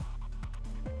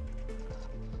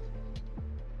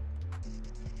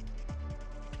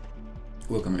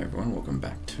Welcome everyone, welcome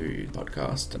back to the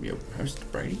podcast. I'm your host,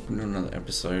 Brady. We're doing another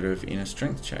episode of Inner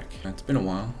Strength Check. It's been a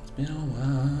while.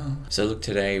 So look,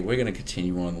 today we're going to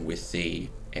continue on with the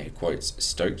air quotes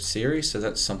Stoked series. So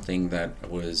that's something that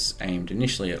was aimed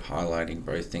initially at highlighting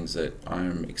both things that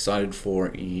I'm excited for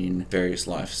in various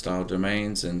lifestyle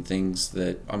domains and things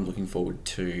that I'm looking forward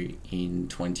to in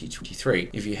 2023.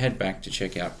 If you head back to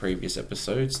check out previous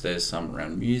episodes, there's some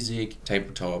around music,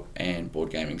 tabletop, and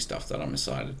board gaming stuff that I'm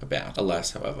excited about.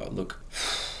 Alas, however, look,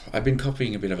 I've been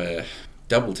copying a bit of a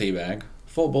double teabag,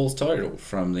 4 balls total,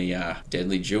 from the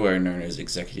deadly duo known as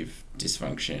executive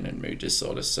dysfunction and mood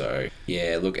disorder. So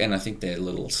yeah, look, and I think their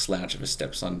little slouch of a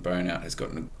stepson burnout has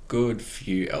gotten a good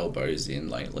few elbows in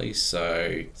lately.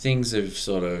 So things have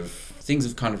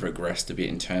kind of regressed a bit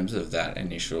in terms of that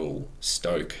initial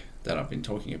stoke that I've been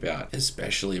talking about,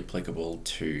 especially applicable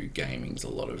to gaming. There's a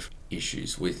lot of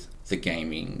issues with the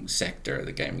gaming sector,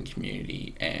 the gaming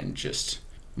community, and just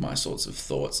my sorts of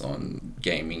thoughts on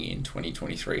gaming in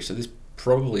 2023. So this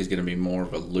probably is going to be more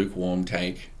of a lukewarm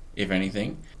take, if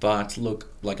anything. But look,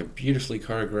 like a beautifully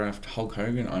choreographed Hulk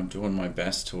Hogan, I'm doing my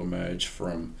best to emerge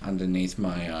from underneath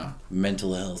my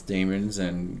mental health demons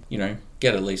and,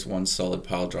 get at least one solid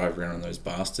pile driver in on those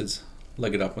bastards,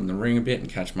 leg it up on the ring a bit and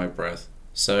catch my breath.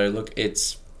 So look,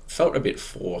 it's felt a bit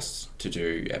forced to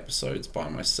do episodes by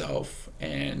myself,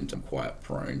 and I'm quite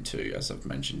prone to, as I've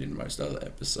mentioned in most other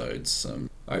episodes, some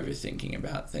overthinking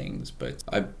about things. But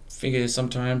I figure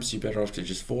sometimes you're better off to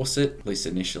just force it, at least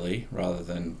initially, rather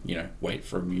than, wait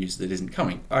for a muse that isn't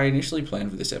coming. I initially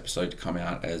planned for this episode to come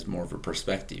out as more of a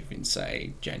perspective in,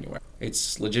 say, January.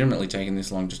 It's legitimately taken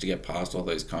this long just to get past all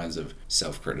those kinds of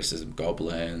self-criticism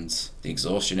goblins, the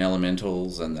exhaustion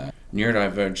elementals, and the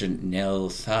neurodivergent Nel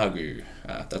Thagu.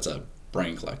 That's a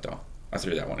brain collector. I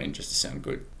threw that one in just to sound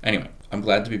good. Anyway, I'm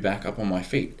glad to be back up on my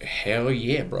feet. Hell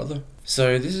yeah, brother.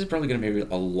 So this is probably going to be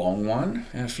a long one,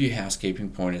 and a few housekeeping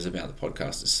pointers about the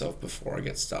podcast itself before I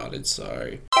get started.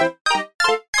 So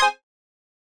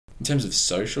in terms of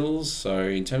socials, so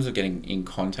in terms of getting in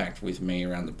contact with me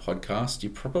around the podcast,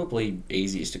 you're probably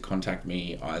easiest to contact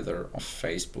me either on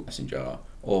Facebook Messenger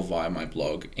or via my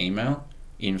blog email,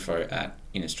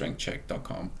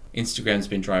 info@innerstrengthcheck.com. Instagram's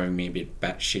been driving me a bit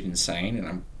batshit insane, and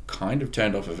I'm kind of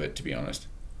turned off of it, to be honest.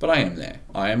 But I am there.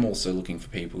 I am also looking for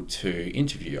people to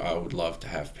interview. I would love to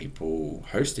have people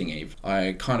hosting Eve.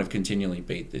 I kind of continually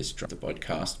beat this drum, the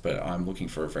podcast, but I'm looking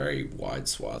for a very wide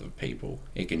swath of people.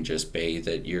 It can just be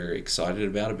that you're excited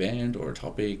about a band or a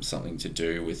topic, something to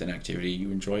do with an activity you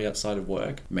enjoy outside of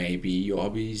work. Maybe your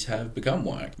hobbies have become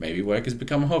work. Maybe work has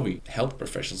become a hobby. Health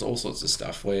professionals, all sorts of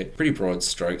stuff. We're pretty broad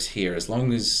strokes here, as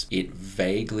long as it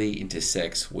vaguely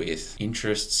intersects with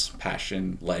interests,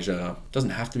 passion, leisure.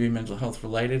 Doesn't have to be mental health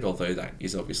related, although that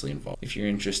is obviously involved if you're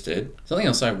interested. Something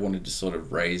else I wanted to sort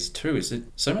of raise too is that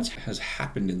so much has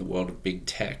happened in the world of big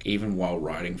tech, even while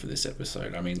writing for this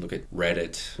episode. I mean, look at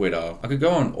Reddit, Twitter. I could go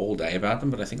on all day about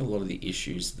them, but I think a lot of the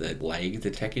issues that plague the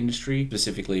tech industry,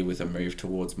 specifically with a move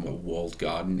towards more walled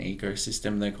garden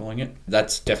ecosystem, they're calling it,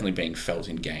 that's definitely being felt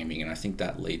in gaming, and I think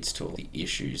that leads to all the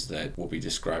issues that we'll be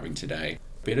describing today.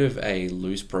 Bit of a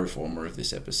loose pro forma of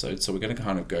this episode, so we're going to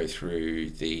kind of go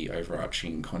through the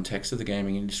overarching context of the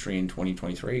gaming industry in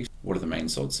 2023. What are the main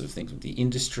sorts of things with the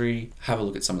industry? Have a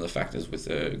look at some of the factors with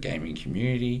the gaming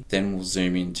community. Then we'll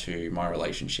zoom into my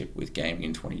relationship with gaming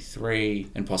in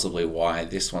 23 and possibly why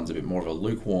this one's a bit more of a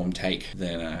lukewarm take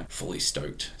than a fully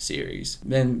stoked series.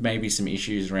 Then maybe some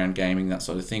issues around gaming, that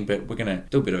sort of thing, but we're going to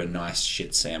do a bit of a nice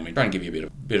shit sandwich. Try and give you a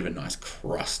bit of a nice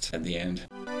crust at the end.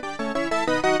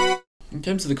 In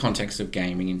terms of the context of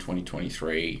gaming in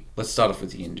 2023, let's start off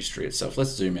with the industry itself.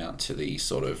 Let's zoom out to the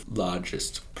sort of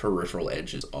largest peripheral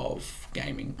edges of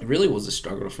gaming. It really was a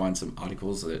struggle to find some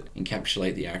articles that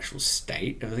encapsulate the actual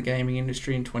state of the gaming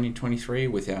industry in 2023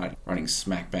 without running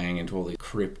smack bang into all the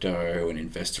crypto and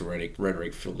investor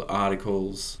rhetoric-filled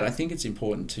articles. But I think it's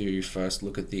important to first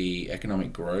look at the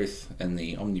economic growth and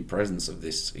the omnipresence of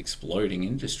this exploding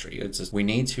industry. We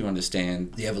need to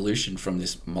understand the evolution from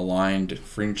this maligned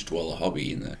fringe dweller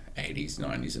hobby in the 80s,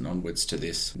 90s and onwards to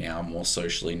this now more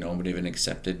socially normative and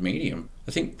accepted medium.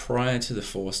 I think prior to the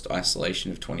forced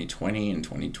isolation of 2020 and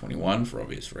 2021 for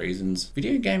obvious reasons,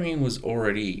 video gaming was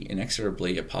already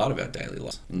inexorably a part of our daily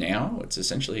lives. Now it's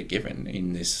essentially a given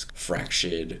in this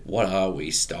fractured, what are we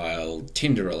style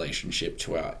Tinder relationship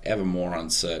to our ever more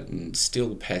uncertain,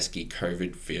 still pesky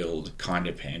COVID-filled kind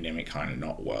of pandemic, kind of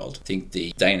not world. I think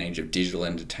the day and age of digital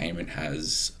entertainment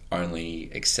has only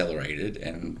accelerated,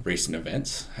 and recent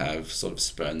events have sort of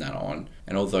spurned that on.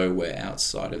 And although we're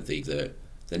outside of the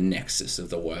the nexus of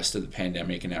the worst of the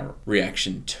pandemic and our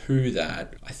reaction to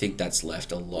that, I think that's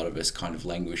left a lot of us kind of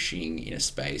languishing in a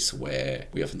space where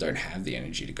we often don't have the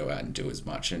energy to go out and do as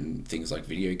much, and things like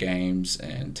video games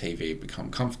and TV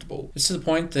become comfortable. It's to the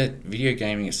point that video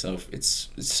gaming itself, it's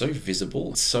so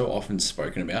visible, it's so often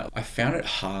spoken about. I found it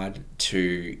hard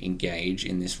to engage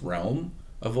in this realm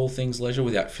of all things leisure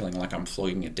without feeling like I'm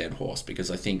flogging a dead horse,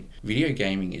 because I think video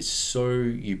gaming is so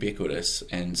ubiquitous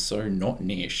and so not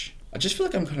niche. I just feel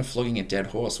like I'm kind of flogging a dead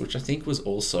horse, which I think was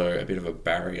also a bit of a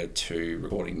barrier to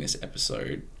recording this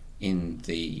episode in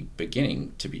the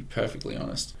beginning, to be perfectly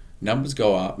honest. Numbers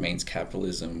go up means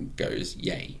capitalism goes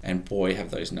yay. And boy,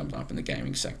 have those numbers up in the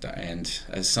gaming sector. And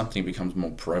as something becomes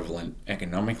more prevalent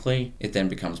economically, it then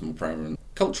becomes more prevalent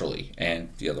culturally, and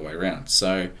the other way around.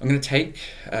 So I'm going to take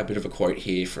a bit of a quote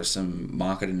here for some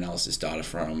market analysis data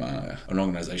from an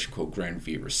organization called Grand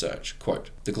View Research. Quote,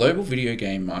 "The global video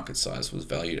game market size was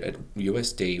valued at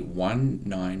USD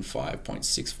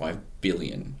 195.65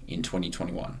 billion in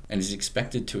 2021 and is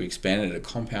expected to expand at a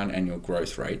compound annual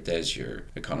growth rate," there's your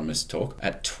economist talk,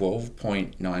 "at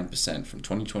 12.9% from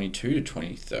 2022 to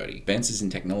 2030. Advances in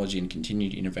technology and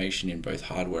continued innovation in both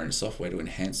hardware and software to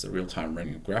enhance the real-time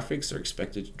rendering of graphics are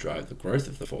expected to drive the growth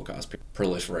of the forecast.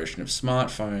 Proliferation of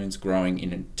smartphones, growing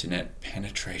internet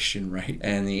penetration rate,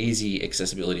 and the easy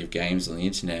accessibility of games on the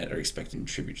internet are expected to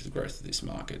contribute to the growth of this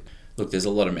market." Look, there's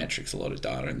a lot of metrics, a lot of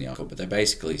data in the article, but they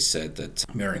basically said that,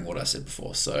 mirroring what I said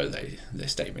before, so their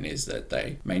statement is that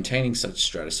maintaining such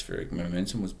stratospheric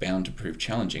momentum was bound to prove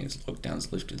challenging as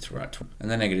lockdowns lifted throughout, and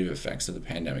the negative effects of the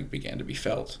pandemic began to be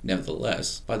felt.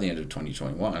 Nevertheless, by the end of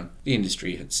 2021, the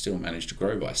industry had still managed to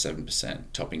grow by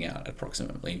 7%, topping out at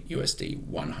approximately USD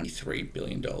 $103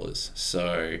 billion.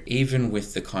 So even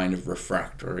with the kind of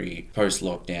refractory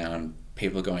post-lockdown,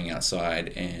 people going outside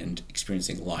and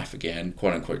experiencing life again,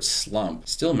 quote unquote slump,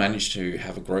 still managed to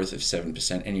have a growth of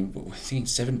 7%. And we're thinking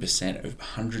 7% of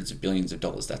hundreds of billions of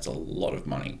dollars. That's a lot of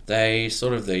money. They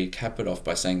cap it off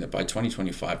by saying that by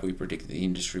 2025, we predict that the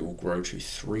industry will grow to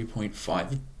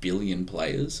 3.5 billion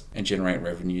players and generate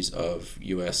revenues of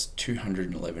US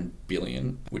 211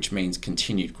 billion, which means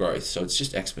continued growth. So it's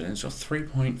just exponential.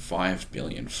 3.5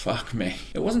 billion. Fuck me.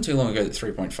 It wasn't too long ago that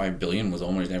 3.5 billion was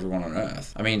almost everyone on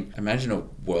Earth. I mean, imagine a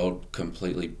world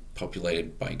completely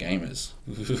populated by gamers.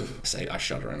 I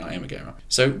shudder, and I am a gamer.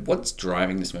 So what's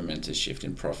driving this momentous shift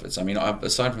in profits? I mean,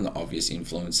 aside from the obvious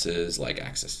influences like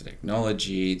access to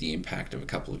technology, the impact of a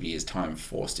couple of years' time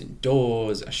forced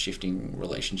indoors, shifting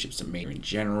relationships to media in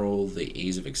general, the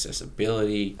ease of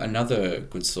accessibility, another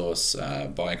good source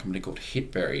by a company called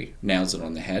Hitberry nails it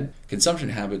on the head. Consumption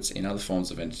habits in other forms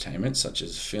of entertainment, such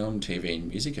as film, TV, and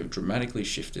music, have dramatically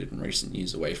shifted in recent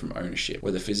years away from ownership,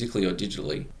 whether physically or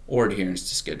digitally, or adherence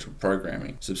to scheduled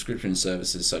programming. Subscription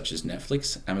services such as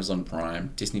Netflix, Amazon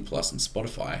Prime, Disney Plus, and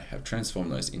Spotify have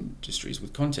transformed those industries,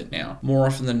 with content now more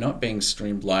often than not being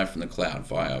streamed live from the cloud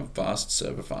via vast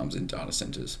server farms and data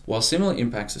centers. While similar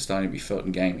impacts are starting to be felt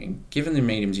in gaming, given the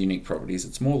medium's unique properties,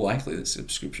 it's more likely that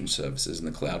subscription services in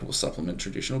the cloud will supplement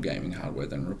traditional gaming hardware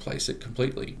than replace it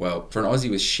completely. Well, for an Aussie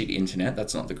with shit internet,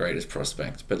 that's not the greatest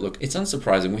prospect. But look, it's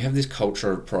unsurprising. We have this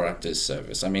culture of product as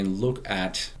service. I mean, look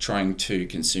at trying to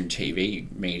consume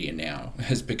TV media now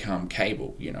has become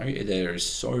cable. You know, there is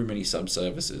so many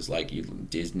sub-services like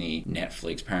Disney,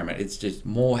 Netflix, Paramount. It's just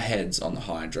more heads on the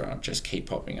Hydra just keep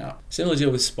popping up. Similar deal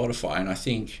with Spotify, and I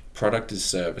think product as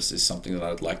service is something that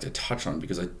I'd like to touch on,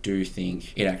 because I do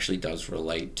think it actually does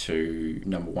relate to,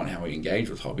 number one, how we engage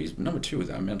with hobbies, but number two,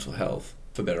 with our mental health,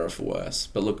 for better or for worse.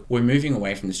 But look, we're moving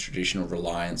away from this traditional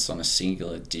reliance on a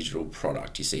singular digital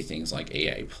product. You see things like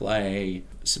EA Play,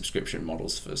 subscription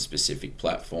models for specific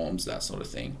platforms, that sort of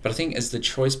thing. But I think as the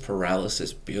choice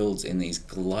paralysis builds in these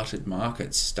glutted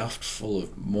markets stuffed full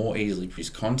of more easily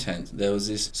produced content, there was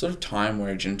this sort of time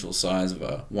where a gentle size of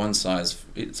a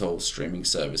one-size-fits-all streaming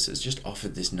services just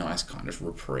offered this nice kind of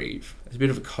reprieve. It's a bit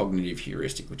of a cognitive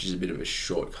heuristic, which is a bit of a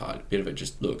shortcut, a bit of a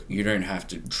just, look, you don't have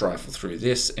to trifle through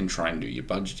this and try and do your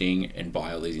budgeting and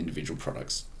buy all these individual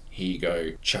products. Here you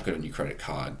go, chuck it on your credit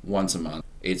card once a month.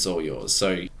 It's all yours.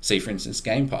 So see, for instance,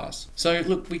 Game Pass. So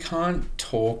look, we can't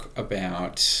talk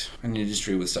about an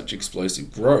industry with such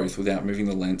explosive growth without moving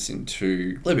the lens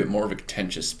into a little bit more of a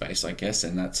contentious space, I guess,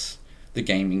 and that's the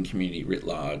gaming community writ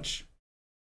large.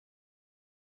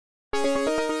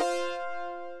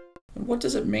 what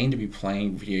does it mean to be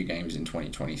playing video games in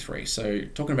 2023? So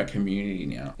talking about community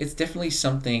now, it's definitely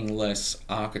something less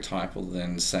archetypal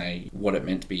than, say, what it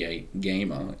meant to be a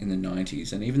gamer in the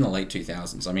 90s and even the late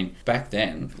 2000s. I mean, back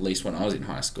then, at least when I was in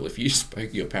high school, if you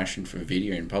spoke your passion for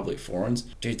video in public forums,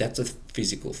 dude, that's a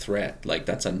physical threat. Like,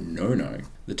 that's a no-no.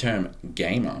 The term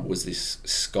gamer was this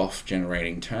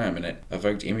scoff-generating term, and it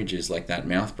evoked images like that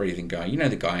mouth-breathing guy. You know,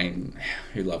 the guy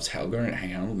who loves Helga and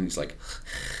Hound, and he's like...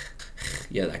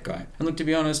 yeah, that guy. And look, to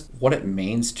be honest, what it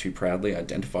means to proudly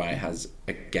identify as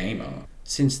a gamer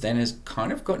since then has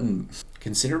kind of gotten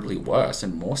considerably worse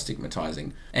and more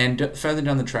stigmatizing. And further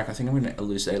down the track, I think I'm going to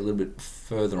elucidate a little bit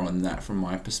further on that from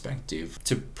my perspective.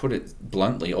 To put it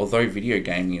bluntly, although video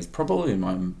gaming is probably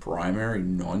my primary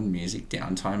non-music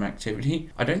downtime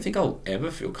activity, I don't think I'll ever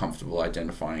feel comfortable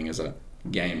identifying as a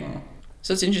gamer.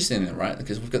 So it's interesting, right?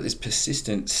 Because we've got this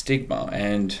persistent stigma,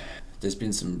 and there's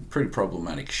been some pretty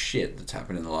problematic shit that's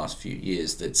happened in the last few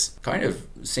years that's kind of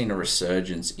seen a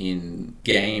resurgence in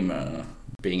gamer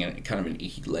being kind of an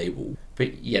icky label.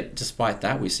 But yet, despite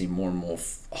that, we see more and more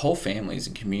whole families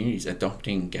and communities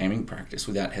adopting gaming practice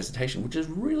without hesitation, which is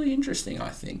really interesting, I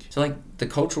think. So, like, the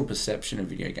cultural perception of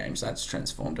video games, that's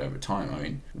transformed over time. I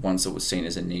mean, once it was seen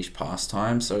as a niche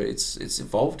pastime, so it's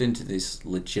evolved into this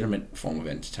legitimate form of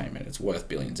entertainment. It's worth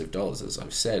billions of dollars, as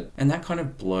I've said. And that kind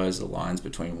of blurs the lines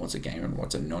between what's a gamer and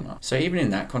what's a non. So even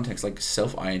in that context, like,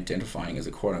 self-identifying as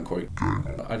a quote-unquote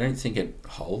gamer, I don't think it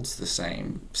holds the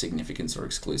same significance or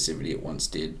exclusivity it once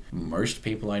did. Most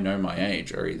people I know my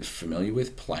age are either familiar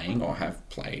with playing or have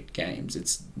played games.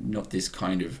 It's not this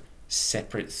kind of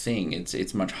separate thing.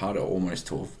 It's much harder almost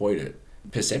to avoid it.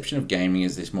 Perception of gaming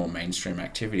as this more mainstream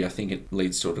activity, I think it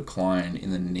leads to a decline in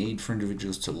the need for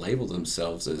individuals to label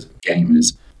themselves as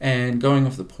gamers. And going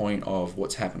off the point of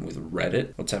what's happened with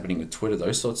Reddit, what's happening with Twitter,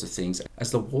 those sorts of things,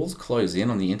 as the walls close in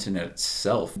on the internet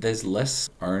itself, there's less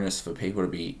onus for people to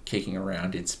be kicking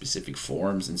around in specific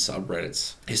forums and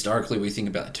subreddits. Historically, we think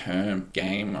about the term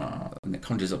gamer, and it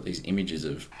conjures up these images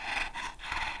of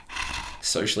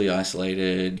socially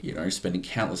isolated, spending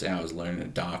countless hours alone in a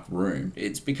dark room.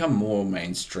 It's become more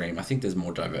mainstream. I think there's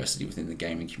more diversity within the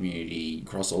gaming community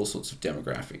across all sorts of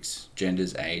demographics,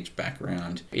 genders, age,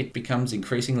 background. It becomes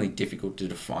increasingly difficult to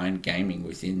define gaming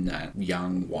within that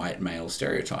young white male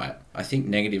stereotype. I think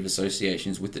negative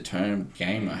associations with the term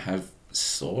gamer have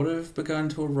sort of begun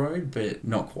to erode, but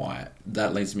not quite.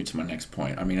 That leads me to my next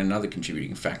point. I mean, another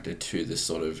contributing factor to this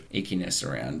sort of ickiness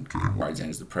around rides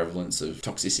is the prevalence of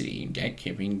toxicity and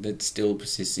gatekeeping that still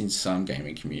persists in some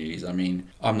gaming communities. I mean,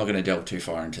 I'm not going to delve too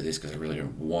far into this because I really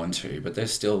don't want to, but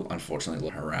there's still, unfortunately, a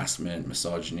lot of harassment,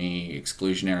 misogyny,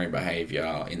 exclusionary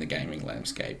behavior in the gaming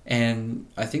landscape. And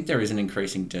I think there is an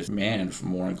increasing demand for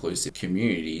more inclusive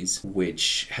communities,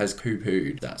 which has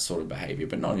poo-pooed that sort of behavior,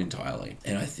 but not entirely.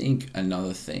 And I think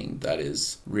another thing that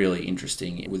is really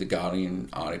interesting with the Guardian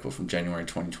article from January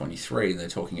 2023, they're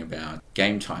talking about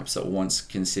game types that once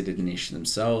considered niche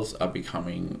themselves are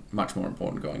becoming much more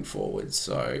important going forward.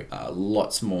 So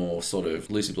lots more sort of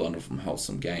Lucy Blundell from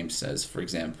Wholesome Games says, for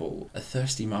example, a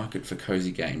thirsty market for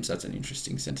cozy games. That's an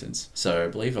interesting sentence. So I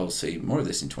believe I'll see more of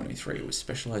this in 23 with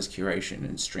specialized curation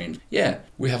and streams. Yeah,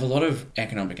 we have a lot of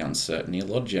economic uncertainty, a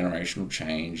lot of generational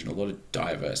change, and a lot of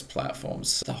diverse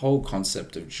platforms. The whole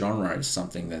concept of genre is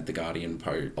something that the Guardian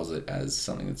posit as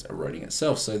something that's eroding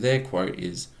itself. So their quote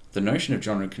is, the notion of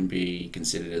genre can be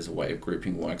considered as a way of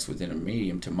grouping works within a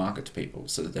medium to market to people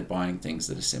so that they're buying things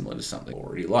that are similar to something they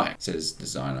already like, says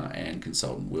designer and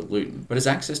consultant Will Luton. But as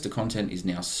access to content is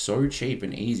now so cheap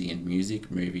and easy in music,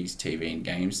 movies, TV and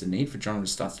games, the need for genre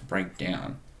starts to break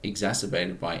down,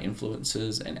 exacerbated by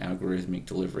influencers and algorithmic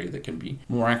delivery that can be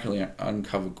more accurately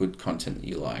uncover good content that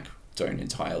you like. Don't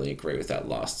entirely agree with that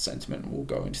last sentiment, and we'll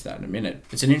go into that in a minute.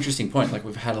 It's an interesting point. Like,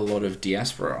 we've had a lot of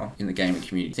diaspora in the gaming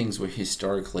community. Things were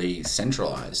historically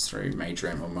centralized through major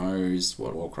MMOs,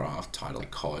 World of Warcraft, title like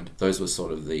COD. Those were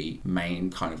sort of the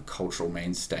main kind of cultural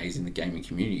mainstays in the gaming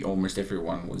community. Almost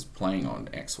everyone was playing on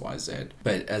XYZ.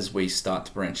 But as we start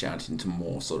to branch out into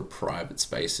more sort of private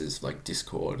spaces like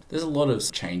Discord, there's a lot of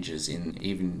changes in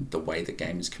even the way that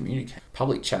gamers communicate.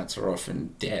 Public chats are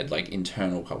often dead, like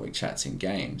internal public chats in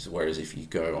games, whereas if you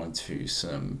go onto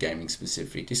some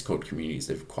gaming-specific Discord communities,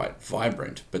 they're quite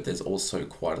vibrant, but there's also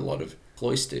quite a lot of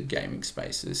cloistered gaming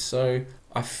spaces. So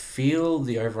I feel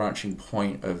the overarching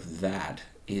point of that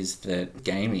is that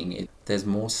gaming, there's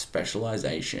more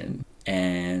specialization,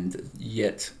 and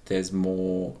yet there's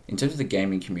more, in terms of the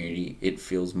gaming community, it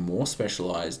feels more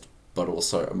specialized but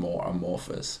also more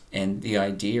amorphous. And the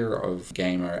idea of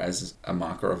gamer as a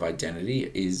marker of identity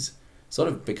is sort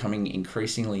of becoming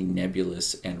increasingly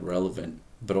nebulous and relevant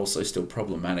but also still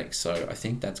problematic. So I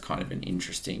think that's kind of an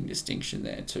interesting distinction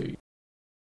there too.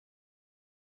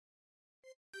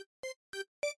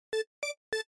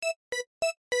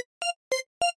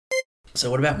 So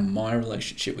what about my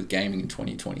relationship with gaming in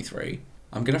 2023?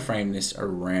 I'm going to frame this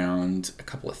around a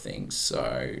couple of things.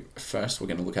 So first, we're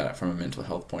going to look at it from a mental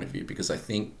health point of view, because I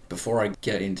think before I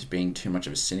get into being too much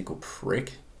of a cynical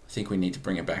prick, I think we need to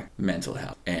bring it back mental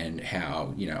health and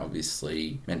how,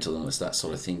 obviously mental illness, that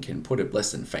sort of thing, can put a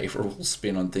less than favorable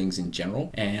spin on things in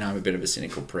general. And I'm a bit of a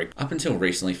cynical prick. Up until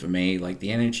recently for me, like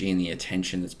the energy and the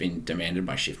attention that's been demanded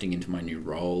by shifting into my new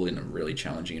role in a really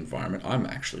challenging environment, I'm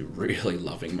actually really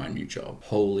loving my new job.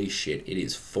 Holy shit, it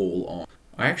is full on.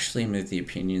 I actually am of the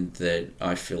opinion that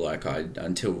I feel like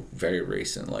until very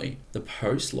recently, the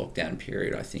post-lockdown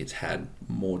period, I think it's had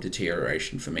more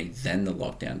deterioration for me than the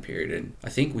lockdown period. And I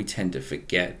think we tend to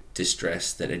forget,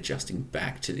 distress, that adjusting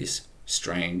back to this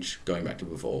strange, going back to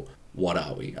before, what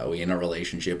are we? Are we in a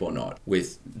relationship or not?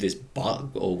 With this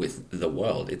bug or with the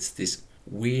world? It's this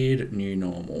weird new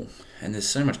normal. And there's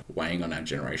so much weighing on our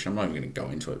generation. I'm not even going to go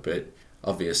into it, but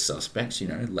obvious suspects,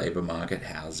 labour market,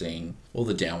 housing, all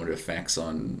the downward effects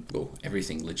on,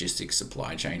 everything, logistics,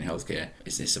 supply chain, healthcare.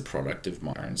 Is this a product of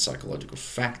my own psychological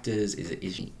factors? Is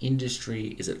it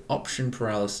industry? Is it option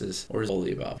paralysis? Or is it all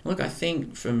the above? Look, I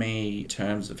think for me, in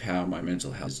terms of how my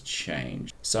mental health has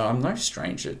changed, so I'm no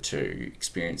stranger to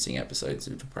experiencing episodes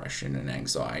of depression and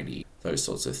anxiety, those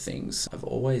sorts of things. I've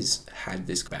always had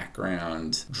this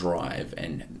background drive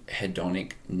and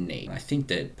hedonic need. I think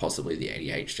that possibly the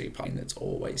ADHD part that's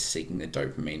always seeking the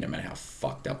dopamine no matter how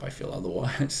fucked up I feel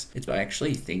otherwise. It's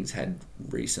actually things had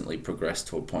recently progressed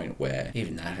to a point where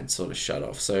even that had sort of shut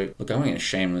off. So look, I'm going to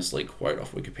shamelessly quote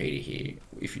off Wikipedia here.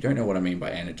 If you don't know what I mean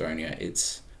by anhedonia,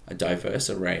 it's a diverse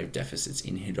array of deficits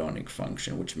in hedonic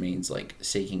function, which means like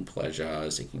seeking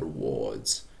pleasure, seeking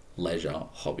rewards, leisure,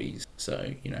 hobbies.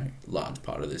 So, large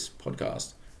part of this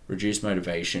podcast. Reduced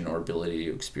motivation or ability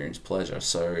to experience pleasure.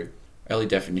 So early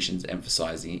definitions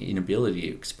emphasize the inability to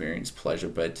experience pleasure,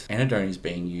 but anhedonia is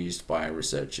being used by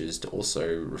researchers to also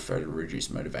refer to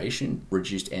reduced motivation,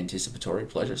 reduced anticipatory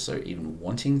pleasure, so even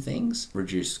wanting things,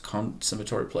 reduced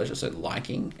consummatory pleasure, so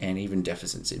liking, and even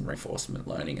deficits in reinforcement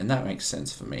learning. And that makes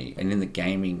sense for me. And in the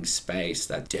gaming space,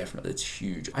 it's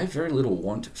huge. I have very little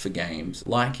want for games.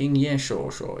 Liking, yeah,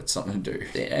 sure, it's something to do.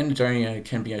 The anhedonia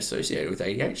can be associated with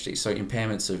ADHD, so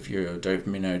impairments of your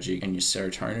dopaminergic and your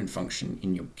serotonin function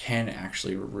can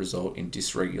actually result in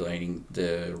dysregulating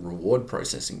the reward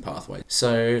processing pathway.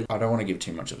 So I don't want to give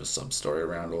too much of a sub-story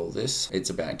around all this. It's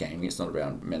about gaming, it's not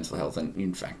about mental health, and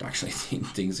in fact I actually think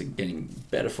things are getting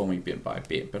better for me bit by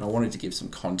bit, but I wanted to give some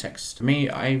context. To me,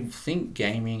 I think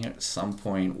gaming at some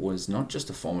point was not just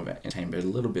a form of entertainment, but a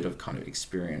little bit of kind of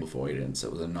experience avoidance.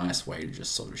 It was a nice way to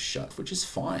just sort of shut, which is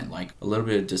fine. Like a little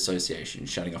bit of dissociation,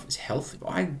 shutting off is healthy.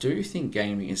 I do think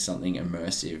gaming is something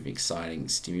immersive, exciting,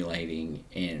 stimulating,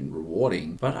 and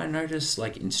rewarding, but I notice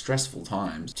like in stressful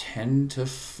times tend to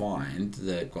find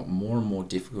that I've got more and more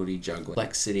difficulty juggling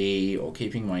complexity or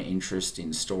keeping my interest in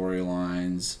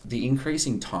storylines, the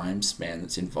increasing time span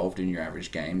that's involved in your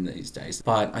average game these days.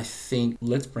 But I think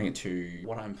let's bring it to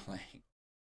what I'm playing.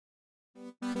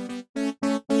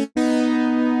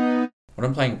 What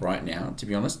I'm playing right now, to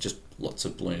be honest, just lots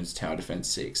of Bloons Tower Defense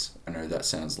 6. I know that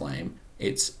sounds lame.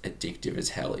 It's addictive as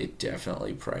hell. It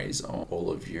definitely preys on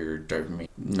all of your dopamine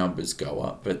numbers go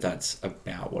up, but that's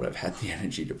about what I've had the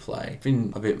energy to play. I've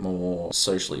been a bit more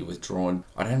socially withdrawn.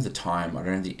 I don't have the time, I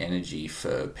don't have the energy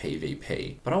for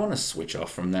PvP, but I want to switch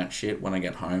off from that shit when I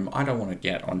get home. I don't want to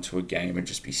get onto a game and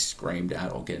just be screamed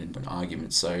at or get into an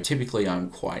argument. So typically I'm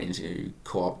quite into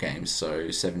co-op games, so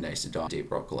 7 Days to Die,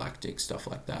 Deep Rock Galactic, stuff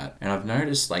like that. And I've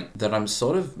noticed like that I'm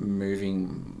sort of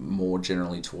moving more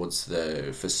generally towards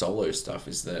for solo stuff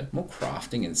is the more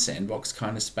crafting and sandbox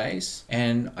kind of space.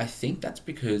 And I think that's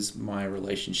because my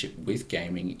relationship with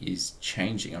gaming is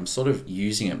changing. I'm sort of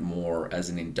using it more as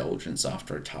an indulgence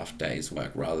after a tough day's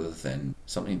work rather than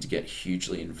something to get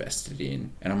hugely invested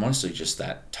in. And I'm honestly just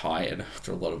that tired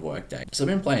after a lot of work day. So I've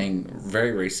been playing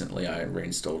very recently. I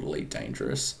reinstalled Elite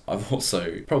Dangerous. I've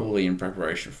also, probably in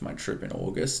preparation for my trip in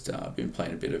August, been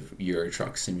playing a bit of Euro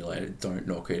Truck Simulator. Don't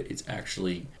knock it. It's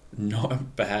actually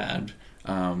not bad.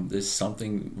 There's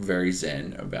something very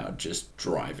zen about just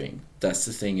driving. That's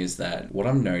the thing, is that what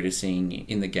I'm noticing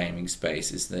in the gaming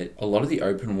space is that a lot of the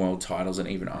open world titles and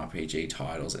even RPG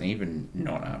titles and even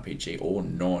non-RPG or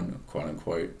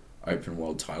non-quote-unquote open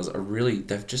world titles are really,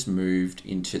 they've just moved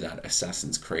into that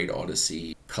Assassin's Creed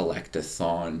Odyssey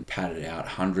collectathon, padded out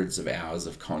hundreds of hours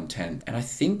of content. And I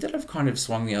think that I've kind of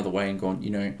swung the other way and gone,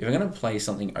 if I'm going to play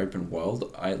something open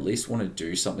world, I at least want to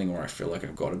do something where I feel like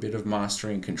I've got a bit of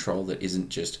mastery and control that isn't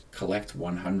just collect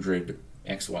 100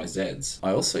 XYZs.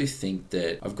 I also think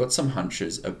that I've got some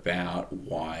hunches about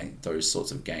why those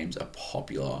sorts of games are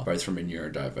popular, both from a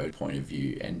neurodivergent point of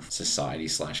view and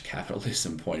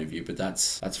society/capitalism point of view, but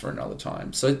that's for another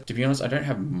time. So to be honest, I don't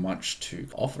have much to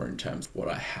offer in terms of what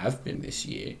I have been this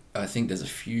year. I think there's a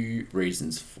few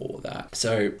reasons for that.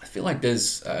 So I feel like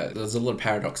there's a lot of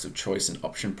paradox of choice and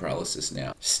option paralysis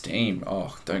now. Steam,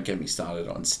 don't get me started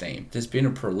on Steam. There's been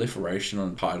a proliferation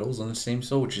on titles on the Steam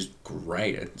store, which is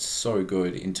great. It's so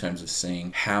good in terms of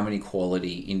seeing how many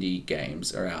quality indie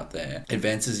games are out there.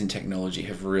 Advances in technology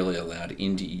have really allowed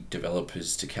indie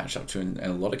developers to catch up to, and in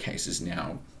a lot of cases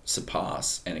now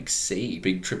surpass and exceed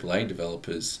big AAA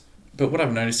developers. But what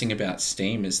I'm noticing about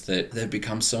Steam is that they've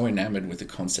become so enamored with the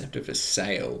concept of a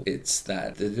sale. It's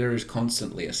that there is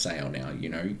constantly a sale now.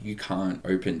 You can't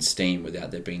open Steam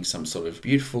without there being some sort of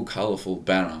beautiful, colourful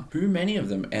banner. Too many of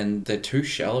them, and they're too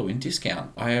shallow in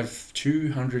discount. I have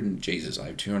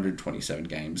 227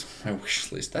 games on my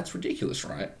wish list. That's ridiculous,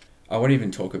 right? I won't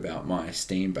even talk about my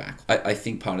Steam back. I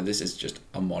think part of this is just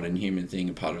a modern human thing,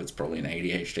 and part of it's probably an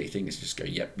ADHD thing. Is just go,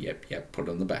 yep, put it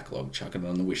on the backlog, chuck it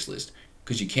on the wish list.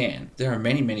 Because you can. There are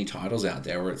many, many titles out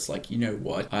there where it's like, you know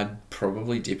what, I'd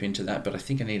probably dip into that, but I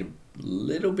think I need a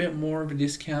little bit more of a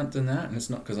discount than that. And it's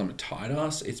not because I'm a tight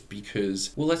ass, it's because,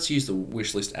 well, let's use the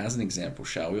wish list as an example,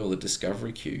 shall we, or the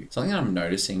discovery queue. Something I'm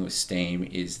noticing with Steam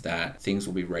is that things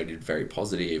will be rated very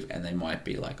positive, and they might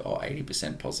be like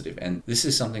 80% positive. And this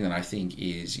is something that I think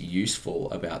is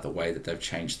useful about the way that they've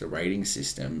changed the rating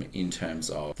system in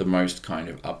terms of the most kind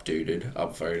of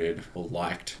upvoted or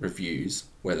liked reviews,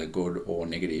 whether good or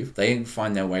negative, they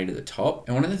find their way to the top.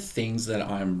 And one of the things that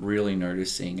I'm really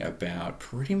noticing about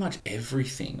pretty much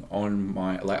everything on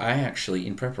I actually,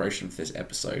 in preparation for this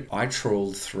episode, I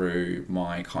trawled through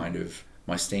my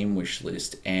Steam wish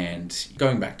list, and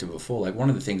going back to before, one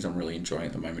of the things I'm really enjoying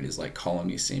at the moment is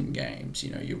colony sim games,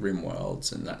 your Rim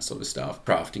Worlds and that sort of stuff,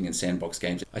 crafting and sandbox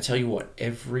games. I tell you what,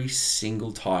 every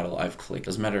single title I've clicked,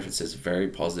 doesn't matter if it says very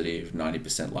positive,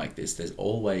 90% like this, there's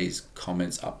always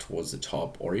comments up towards the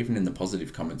top, or even in the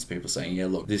positive comments, people saying, yeah,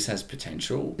 look, this has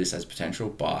potential,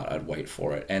 but I'd wait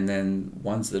for it. And then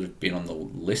ones that have been on the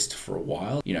list for a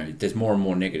while, there's more and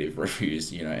more negative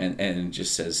reviews, and it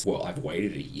just says, well, I've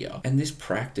waited a year. And this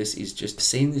practice is just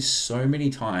seen this so many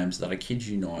times that I kid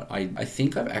you not, I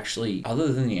think I've actually,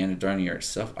 other than the anhedonia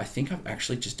itself, I think I've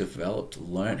actually just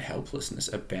learned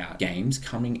helplessness about games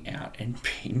coming out and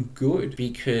being good,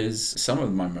 because some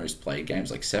of my most played games,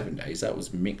 like 7 Days, that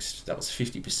was mixed, that was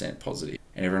 50% positive.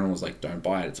 And everyone was like, don't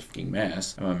buy it, it's a fucking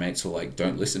mess. And my mates were like,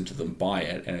 don't listen to them, buy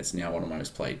it, and it's now one of my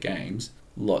most played games.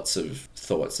 Lots of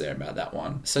thoughts there about that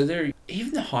one. So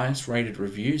even the highest rated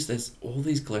reviews, there's all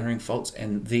these glaring faults,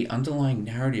 and the underlying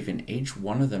narrative in each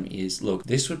one of them is, look,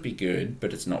 this would be good,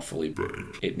 but it's not fully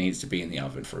baked. It needs to be in the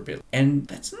oven for a bit. And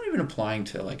that's not even applying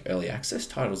to early access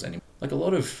titles anymore. A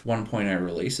lot of 1.0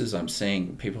 releases, I'm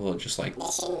seeing people are just like,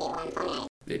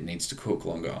 it needs to cook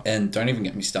longer. And don't even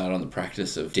get me started on the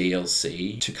practice of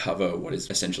DLC to cover what is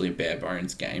essentially a bare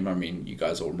bones game. I mean, you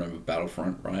guys all remember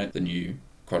Battlefront, right? The new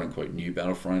quote-unquote new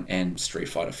Battlefront and Street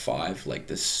Fighter 5.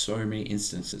 There's so many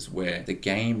instances where the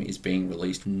game is being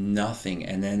released nothing,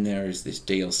 and then there is this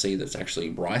DLC that's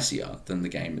actually pricier than the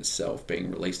game itself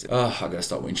being released. I gotta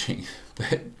stop whinging.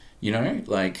 But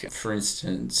for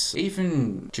instance,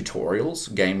 even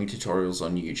tutorials, gaming tutorials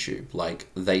on YouTube,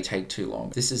 they take too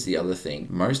long. This is the other thing.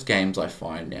 Most games I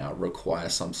find now require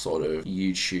some sort of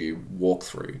YouTube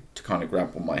walkthrough to kind of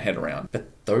grapple my head around. But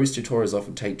those tutorials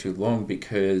often take too long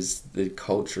because the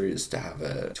culture is to have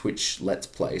a Twitch Let's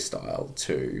Play style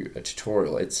to a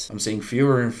tutorial. I'm seeing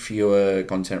fewer and fewer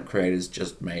content creators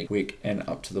just make quick and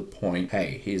up to the point,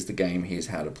 hey, here's the game, here's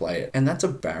how to play it. And that's a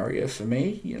barrier for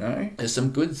me, There's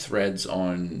some good threads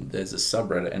there's a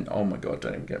subreddit, and oh my god,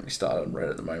 don't even get me started on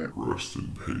Reddit at the moment. Rest in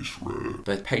peace, Reddit.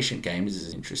 But Patient Gamers is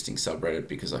an interesting subreddit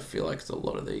because I feel like there's a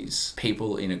lot of these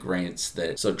people in agreement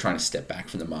that sort of trying to step back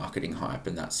from the marketing hype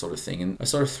and that sort of thing. And I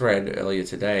saw a thread earlier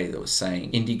today that was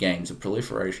saying the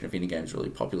proliferation of indie games is really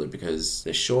popular because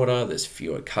they're shorter, there's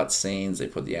fewer cutscenes, they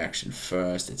put the action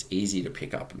first, it's easy to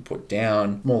pick up and put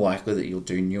down, more likely that you'll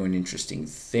do new and interesting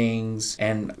things,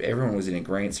 and everyone was in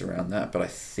agreement around that. But I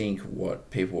think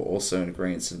what people were also in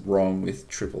agreement wrong with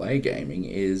AAA gaming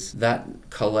is that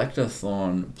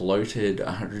collectathon bloated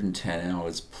 110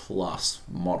 hours plus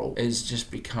model has just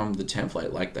become the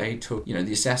template. They took,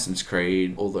 the Assassin's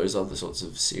Creed, all those other sorts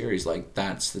of series,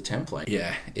 that's the template.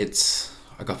 Yeah,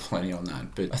 I got plenty on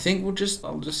that. But I think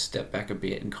I'll just step back a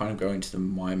bit and kind of go into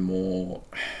my more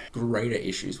greater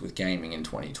issues with gaming in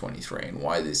 2023 and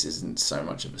why this isn't so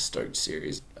much of a Stoked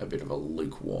series, a bit of a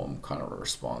lukewarm kind of a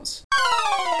response.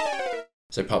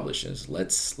 So publishers,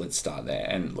 let's start there.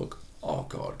 And look, oh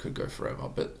God, could go forever.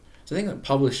 But so I think that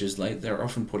publishers, like, they're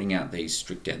often putting out these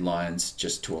strict deadlines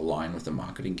just to align with the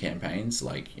marketing campaigns.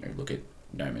 Like, you know, look at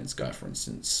No Man's Sky, for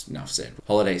instance, enough said.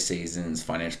 Holiday seasons,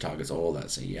 financial targets, all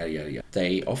that, so yada, yada, yada.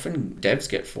 Devs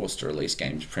get forced to release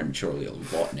games prematurely a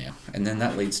lot now. And then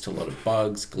that leads to a lot of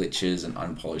bugs, glitches, and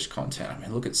unpolished content. I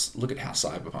mean, look at how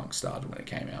Cyberpunk started when it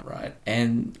came out, right?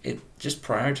 And it just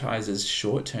prioritizes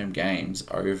short-term games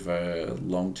over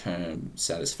long-term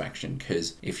satisfaction,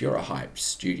 because if you're a hyped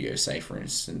studio, say for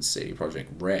instance CD Projekt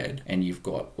Red, and you've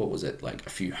got, what was it, like a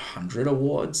few hundred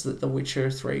awards that The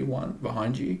Witcher 3 won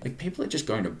behind you, like, people are just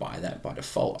going to buy that by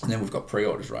default. And then we've got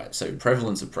pre-orders, right? So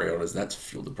prevalence of pre-orders, that's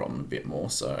fueled the problem a bit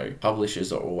more. So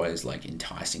publishers are always like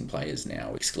enticing players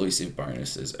now, exclusive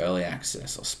bonuses, early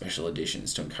access, or special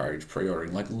editions to encourage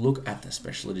pre-ordering. Like, look at the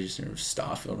special edition of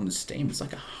Starfield on Steam. It's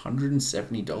like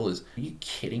 $170. Are you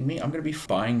kidding me? I'm going to be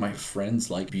buying my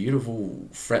friend's like beautiful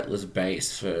fretless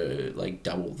bass for like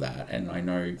double that. And I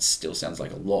know it still sounds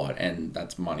like a lot, and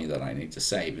that's money that I need to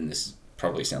save. And this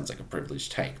probably sounds like a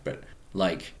privileged take, but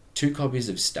like, 2 copies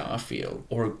of Starfield,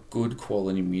 or a good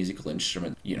quality musical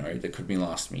instrument, you know, that could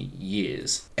last me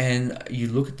years. And you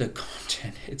look at the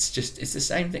content, it's the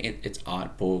same thing. It's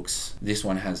art books. This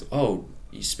one has,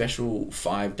 special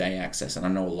 5-day access, and I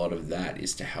know a lot of that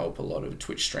is to help a lot of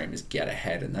Twitch streamers get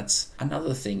ahead. And that's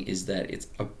another thing, is that it's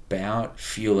about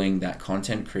fueling that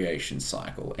content creation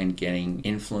cycle and getting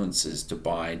influencers to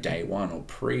buy day one or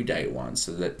pre-day one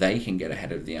so that they can get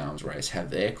ahead of the arms race, have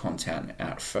their content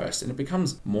out first. And it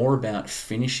becomes more about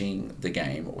finishing the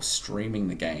game or streaming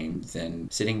the game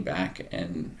than sitting back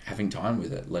and having time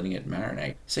with it, letting it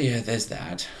marinate. So yeah, there's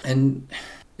that. And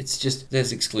it's just,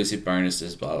 there's exclusive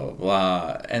bonuses, blah, blah,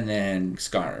 blah. And then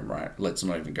Skyrim, right? Let's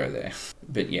not even go there.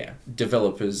 But yeah,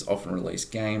 developers often release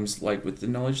games like with the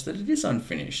knowledge that it is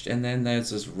unfinished. And then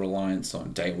there's this reliance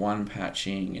on day one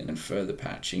patching and then further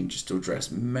patching just to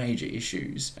address major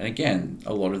issues. And again,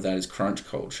 a lot of that is crunch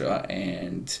culture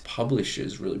and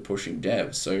publishers really pushing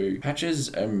devs. So patches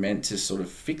are meant to sort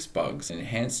of fix bugs and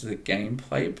enhance the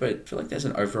gameplay, but I feel like there's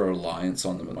an over-reliance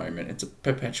on them at the moment. It's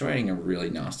perpetuating a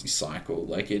really nasty cycle.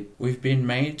 We've been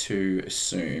made to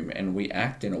assume, and we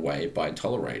act in a way by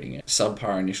tolerating it,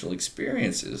 subpar initial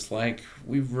experiences. Like,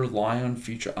 we rely on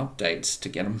future updates to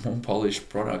get a more polished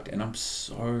product, and I'm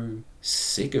so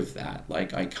sick of that.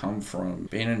 Like, I come from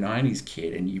being a 90s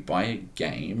kid, and you buy a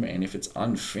game, and if it's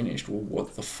unfinished, well,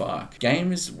 what the fuck?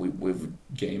 We've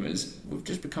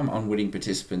just become unwitting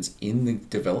participants in the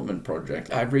development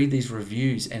project. I read these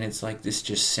reviews, and it's like, this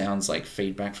just sounds like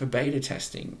feedback for beta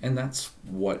testing, and that's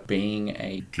what being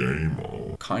a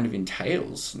gamer kind of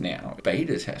entails now.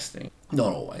 Beta testing.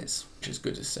 Not always, which is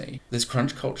good to see. There's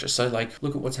crunch culture. So, like,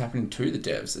 look at what's happening to the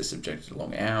devs. They're subjected to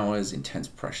long hours, intense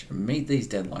pressure to meet these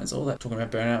deadlines, all that. Talking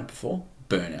about burnout before?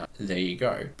 Burnout. There you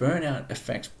go. Burnout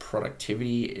affects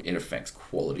productivity. It affects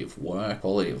quality of work,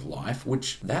 quality of life,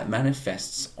 which that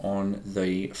manifests on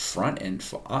the front end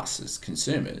for us as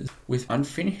consumers with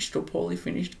unfinished or poorly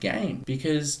finished game,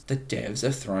 because the devs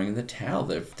are throwing in the towel.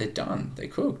 They're done. They're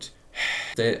cooked.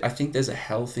 I think there's a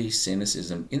healthy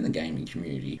cynicism in the gaming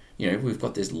community. You know, we've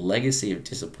got this legacy of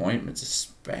disappointments,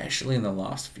 especially in the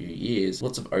last few years.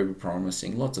 Lots of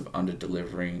overpromising, lots of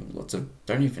under-delivering, lots of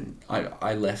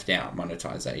I left out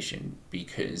monetization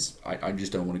because I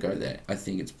just don't want to go there. I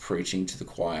think it's preaching to the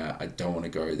choir. I don't want to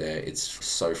go there. It's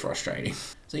so frustrating.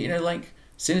 So, you know, like,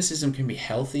 cynicism can be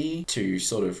healthy to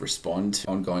sort of respond to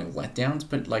ongoing letdowns,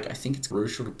 but like, I think it's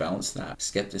crucial to balance that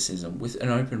skepticism with an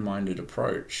open-minded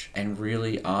approach and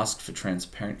really ask for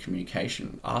transparent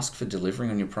communication, ask for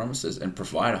delivering on your promises, and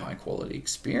provide a high-quality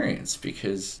experience,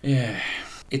 because, yeah,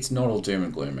 it's not all doom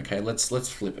and gloom, okay? Let's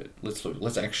flip it.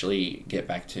 Let's actually get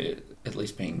back to at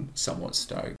least being somewhat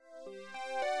stoked.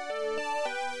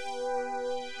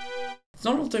 It's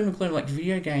not all doom and gloom. Like,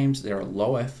 video games, they're a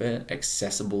low effort,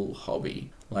 accessible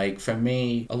hobby. Like, for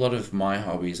me, a lot of my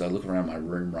hobbies, I look around my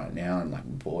room right now and like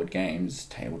board games,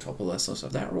 tabletop, all that sort of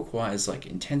stuff, that requires like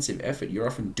intensive effort. You're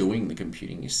often doing the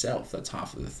computing yourself. That's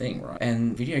half of the thing, right?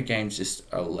 And video games just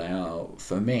allow,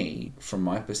 for me, from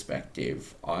my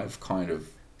perspective, I've kind of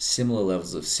similar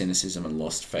levels of cynicism and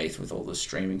lost faith with all the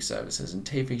streaming services and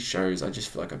TV shows. I just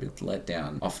feel like I've been let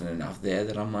down often enough there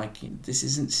that I'm like, this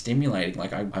isn't stimulating.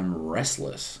 Like I'm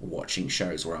restless watching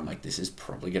shows where I'm like, this is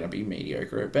probably going to be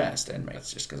mediocre at best. And maybe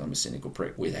that's just because I'm a cynical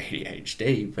prick with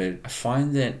ADHD. But I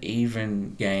find that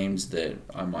even games that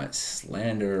I might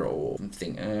slander or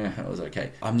think, it was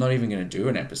okay, I'm not even going to do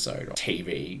an episode of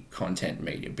TV content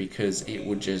media because it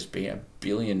would just be a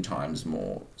billion times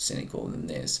more cynical than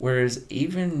this. Whereas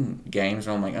even games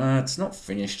where I'm like, it's not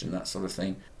finished and that sort of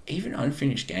thing, even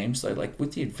unfinished games though, like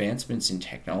with the advancements in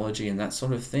technology and that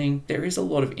sort of thing, there is a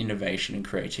lot of innovation and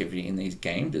creativity in these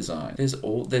game design.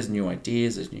 There's new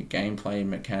ideas, there's new gameplay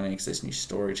mechanics, there's new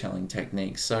storytelling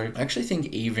techniques. So I actually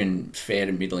think even fair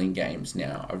to middling games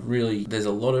now there's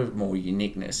a lot of more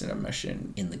uniqueness and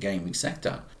immersion in the gaming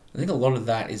sector. I think a lot of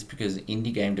that is because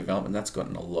indie game development, that's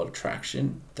gotten a lot of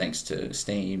traction thanks to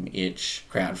Steam, itch,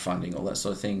 crowdfunding, all that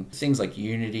sort of thing. Things like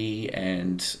Unity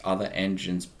and other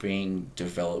engines being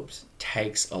developed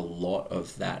takes a lot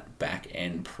of that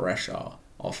back-end pressure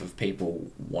off of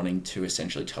people wanting to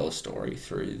essentially tell a story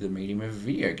through the medium of a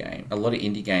video game. A lot of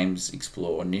indie games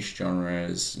explore niche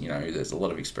genres, there's a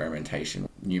lot of experimentation,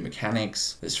 new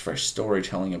mechanics, there's fresh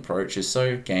storytelling approaches,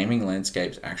 so gaming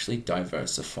landscape's actually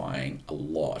diversifying a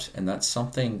lot, and that's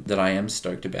something that I am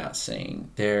stoked about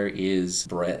seeing. There is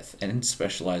breadth and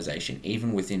specialization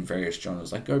even within various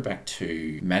genres. Like go back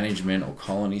to management or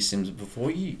colony sims before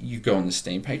you go on the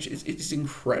Steam page, it's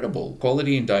incredible.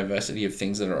 Quality and diversity of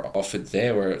things that are offered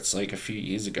there, where it's like a few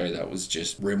years ago that was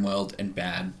just RimWorld and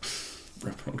bad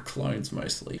RimWorld clones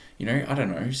mostly. I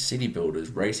don't know, city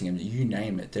builders, racing games, you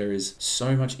name it. There is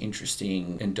so much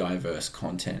interesting and diverse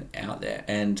content out there.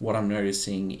 And what I'm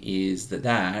noticing is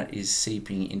that is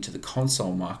seeping into the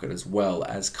console market as well.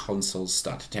 As consoles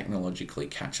start to technologically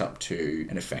catch up to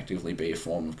and effectively be a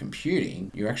form of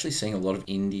computing, you're actually seeing a lot of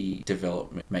indie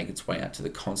development make its way out to the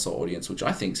console audience, which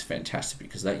I think is fantastic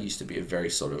because that used to be a very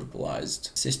sort of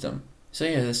globalized system. So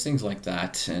yeah, there's things like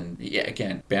that, and yeah,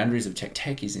 again, boundaries of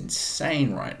tech is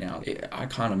insane right now. I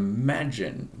can't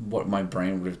imagine what my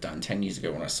brain would have done 10 years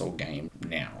ago when I saw game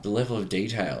now. The level of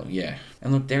detail, yeah.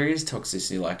 And look, there is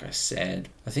toxicity, like I said.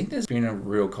 I think there's been a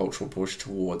real cultural push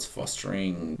towards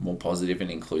fostering more positive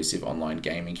and inclusive online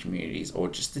gaming communities, or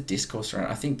just the discourse around.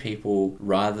 I think people,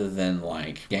 rather than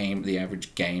like the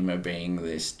average gamer being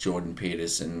this Jordan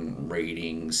Peterson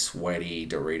reading, sweaty,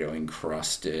 Dorito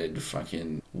encrusted,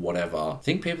 fucking whatever, I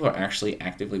think people are actually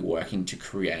actively working to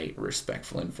create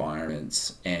respectful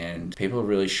environments, and people are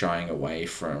really shying away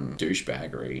from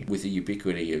douchebaggery with the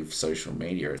ubiquity of social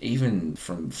media. Even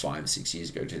from 5-6 years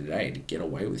ago to today, to get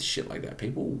away with shit like that,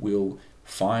 people will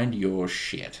find your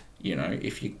shit.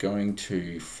 If you're going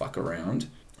to fuck around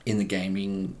in the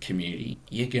gaming community,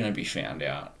 you're going to be found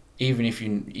out. Even if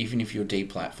you're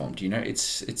deplatformed,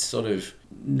 it's sort of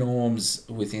norms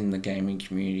within the gaming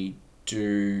community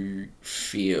do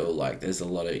feel like there's a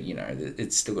lot of,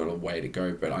 it's still got a way to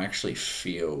go, but I actually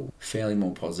feel fairly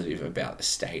more positive about the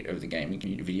state of the gaming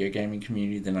community, video gaming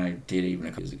community, than I did even a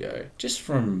couple years ago. Just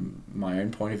from my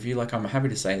own point of view, like I'm happy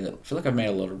to say that I feel like I've made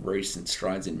a lot of recent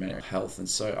strides in mental health, and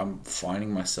so I'm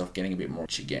finding myself getting a bit more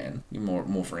again,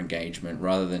 more for engagement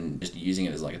rather than just using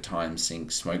it as like a time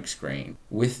sink smoke screen.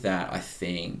 With that, I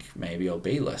think maybe I'll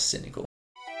be less cynical.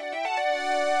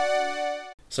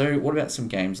 So what about some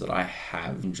games that I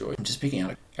have enjoyed? I'm just picking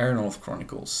out Aeronorth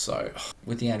Chronicles. So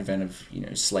with the advent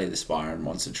of, Slay the Spire and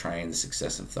Monster Train, the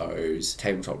success of those,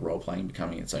 tabletop role-playing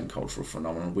becoming its own cultural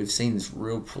phenomenon, we've seen this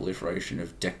real proliferation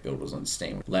of deck builders on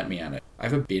Steam. Let me at it. I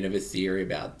have a bit of a theory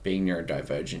about being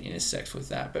neurodivergent intersects with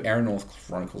that, but Aeronorth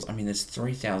Chronicles, there's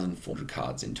 3,400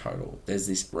 cards in total. There's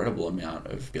this incredible amount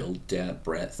of build depth,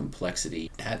 breadth, complexity.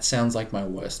 That sounds like my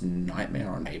worst nightmare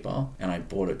on paper, and I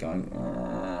bought it going,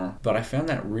 but I found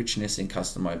that richness in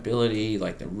customizability,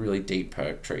 like the really deep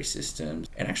perk tree systems,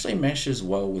 it actually meshes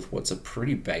well with what's a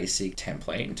pretty basic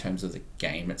template in terms of the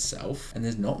game itself, and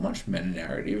there's not much meta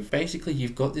narrative. Basically,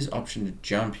 you've got this option to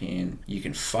jump in, you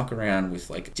can fuck around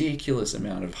with like ridiculous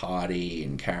amount of party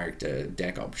and character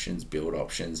deck options, build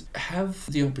options, have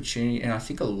the opportunity, and I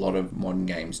think a lot of modern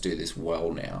games do this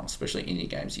well now, especially indie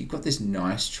games. You've got this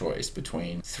nice choice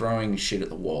between throwing shit at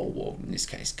the wall, or in this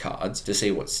case cards, to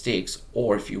see what sticks,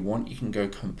 or if you want, you can go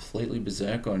completely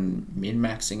berserk on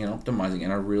min-maxing and optimizing,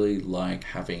 and I really like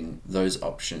having those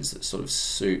options that sort of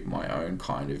suit my own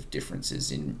kind of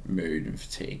differences in mood and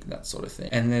fatigue, that sort of thing.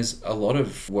 And there's a lot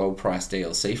of well-priced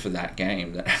DLC for that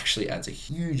game that actually adds a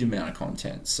huge amount of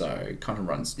content. So it kind of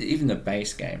runs, even the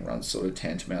base game runs sort of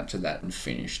tantamount to that and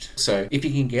finished. So if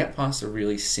you can get past a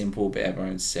really simple bare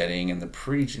bones setting and the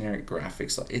pretty generic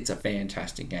graphics, like, it's a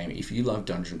fantastic game. If you love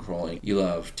dungeon crawling, you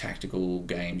love tactical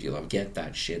games, you love, get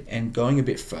that shit. And going a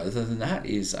bit further than that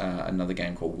is another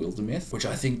game called Wildermyth, which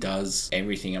I think does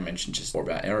everything I mentioned just more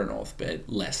about Aeronorth, but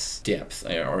less depth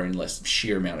or in less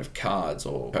sheer amount of cards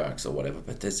or perks or whatever.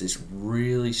 But there's this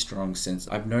really strong sense.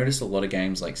 I've noticed a lot of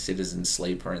games like Citizen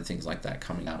Sleeper and things like that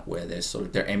coming out where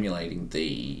they're emulating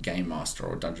the Game Master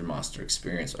or Dungeon Master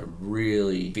experience. I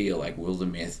really feel like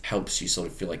Wildermyth helps you sort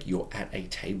of feel like you're at a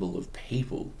table of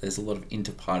people. There's a lot of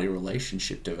inter-party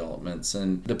relationship developments,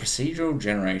 and the procedural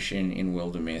generation in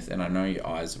Wildermyth, and I know your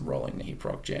eyes are rolling the hip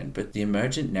rock gen, but the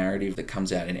emergent narrative that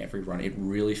comes out in every run, it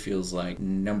really feels like,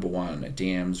 number one, a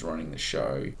DM's running the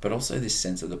show, but also this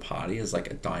sense of the party as like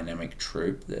a dynamic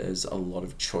troupe. There's a lot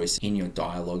of choice in your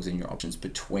dialogues and your options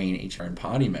between each own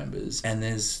party members, and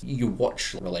you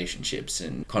watch relationships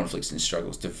and conflicts and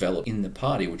struggles develop in the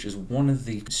party, which is one of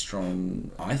the strong,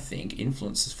 I think,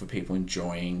 influences for people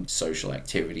enjoying social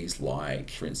activities like,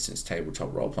 for instance,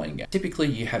 tabletop role-playing games. Typically,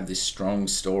 you have this strong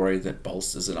story that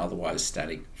bolsters an otherwise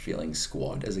static feeling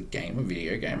squad as a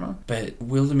video gamer, but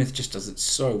Wildermyth just does it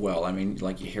so well. I mean,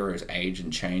 like, your heroes age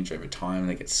and change over time,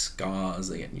 they get scars,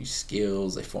 they get new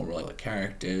skills, they form really like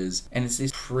characters, and it's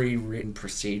this pre-written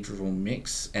procedural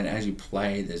mix, and as you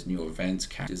play, there's new events,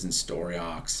 characters, and story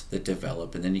arcs that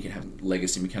develop, and then you can have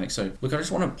legacy mechanics. So look, I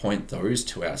just want to point those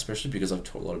two out, especially because I've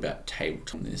talked a lot about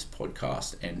tabletop on this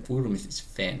podcast, and Wildermyth is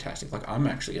fantastic. Like, I'm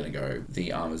actually going to go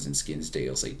the Armors and Skins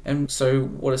DLC. And so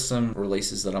what are some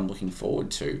releases that I'm looking forward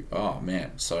to? Oh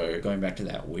man, so going back to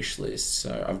that wish list,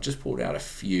 so I've just pulled out a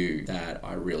few that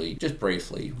I really just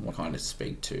briefly want to kind of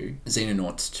speak to.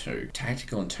 Xenonauts 2,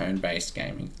 tactical and turn-based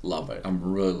gaming, love it. I'm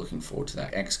really looking forward to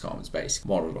that. XCOM is basically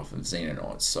modeled off of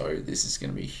Xenonauts, so this is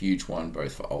going to be a huge one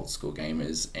both for old school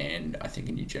gamers and I think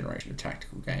a new generation of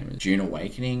tactical gamers. Dune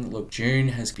Awakening, look, Dune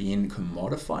has been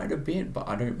commodified a bit, but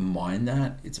I don't mind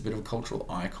that. It's a bit of a cultural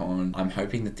icon. I'm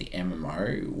hoping that the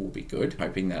MMO will be good,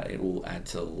 hoping that it will add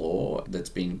to the lore that's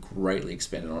been greatly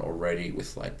expanded on already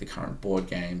with like the current board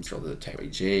games or the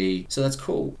TRPG, so that's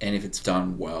cool. And if it's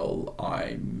done well,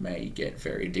 I may get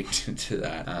very addicted to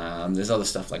that. There's other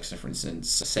stuff like, so for instance,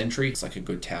 Sentry, it's like a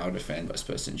good tower defense first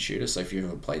person shooter, so if you've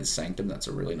ever played Sanctum, that's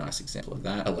a really nice example of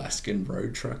that. Alaskan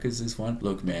Road Truckers is one.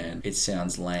 Look man, it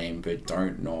sounds lame, but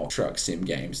don't knock truck sim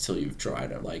games till you've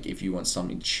tried them. Like, if you want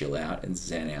something to chill out and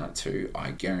zen out to,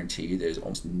 I guarantee you there's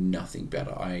almost nothing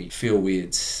better. I feel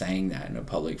weird saying that in a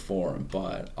public forum,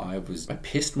 but I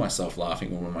pissed myself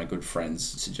laughing when one of my good friends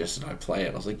suggested I play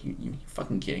it. I was like, you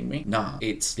fucking kidding me? Nah,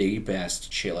 it's the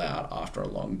best chill out after a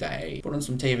long day. Put on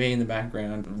some TV in the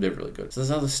background, they're really good. So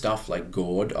there's other stuff like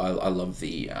Gord. I love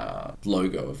the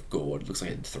logo of Gord. It looks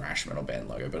like a thrash metal band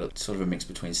logo, but it's sort of a mix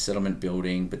between settlement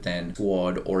building, but then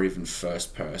squad or even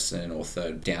first person or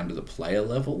third down to the player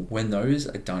level. When those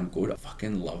are done good, I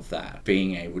fucking love that.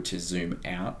 Being able to zoom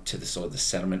out to the sort of the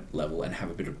settlement level and have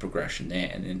a bit of progression there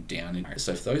and then down in.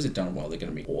 So if those are done well, they're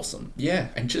going to be awesome. Yeah,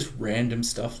 and just random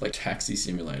stuff like Taxi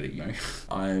Simulator, you know.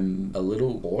 I'm a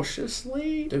little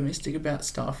cautiously domestic about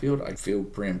Starfield. I feel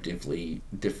preemptively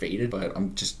defeated, but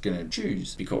I'm just going to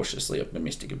choose to be cautiously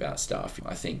optimistic about Starfield.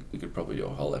 I think we could probably do a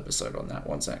whole episode on that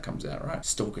once that comes out, right?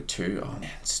 Stalker 2, oh man,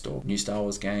 Stalker. New Star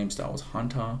Wars game, Star Wars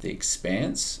Hunter. The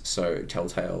Expanse, so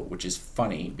Telltale, which is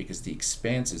funny because The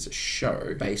Expanse is a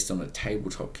show based on a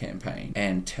tabletop campaign,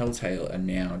 and Telltale are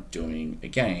now doing a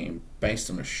game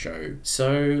based on a show.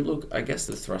 So look, I guess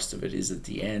the thrust of it is at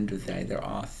the end of the day, there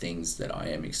are things that I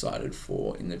am excited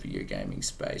for in the video gaming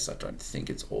space. I don't think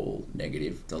it's all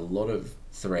negative. There's a lot of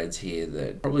threads here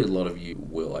that probably a lot of you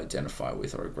will identify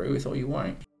with or agree with, or you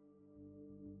won't.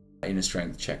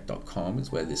 InnerStrengthCheck.com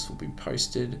is where this will be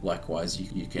posted. Likewise,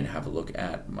 you can have a look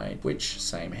at my Twitch,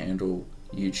 same handle,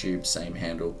 YouTube, same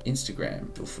handle,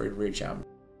 Instagram. Feel free to reach out.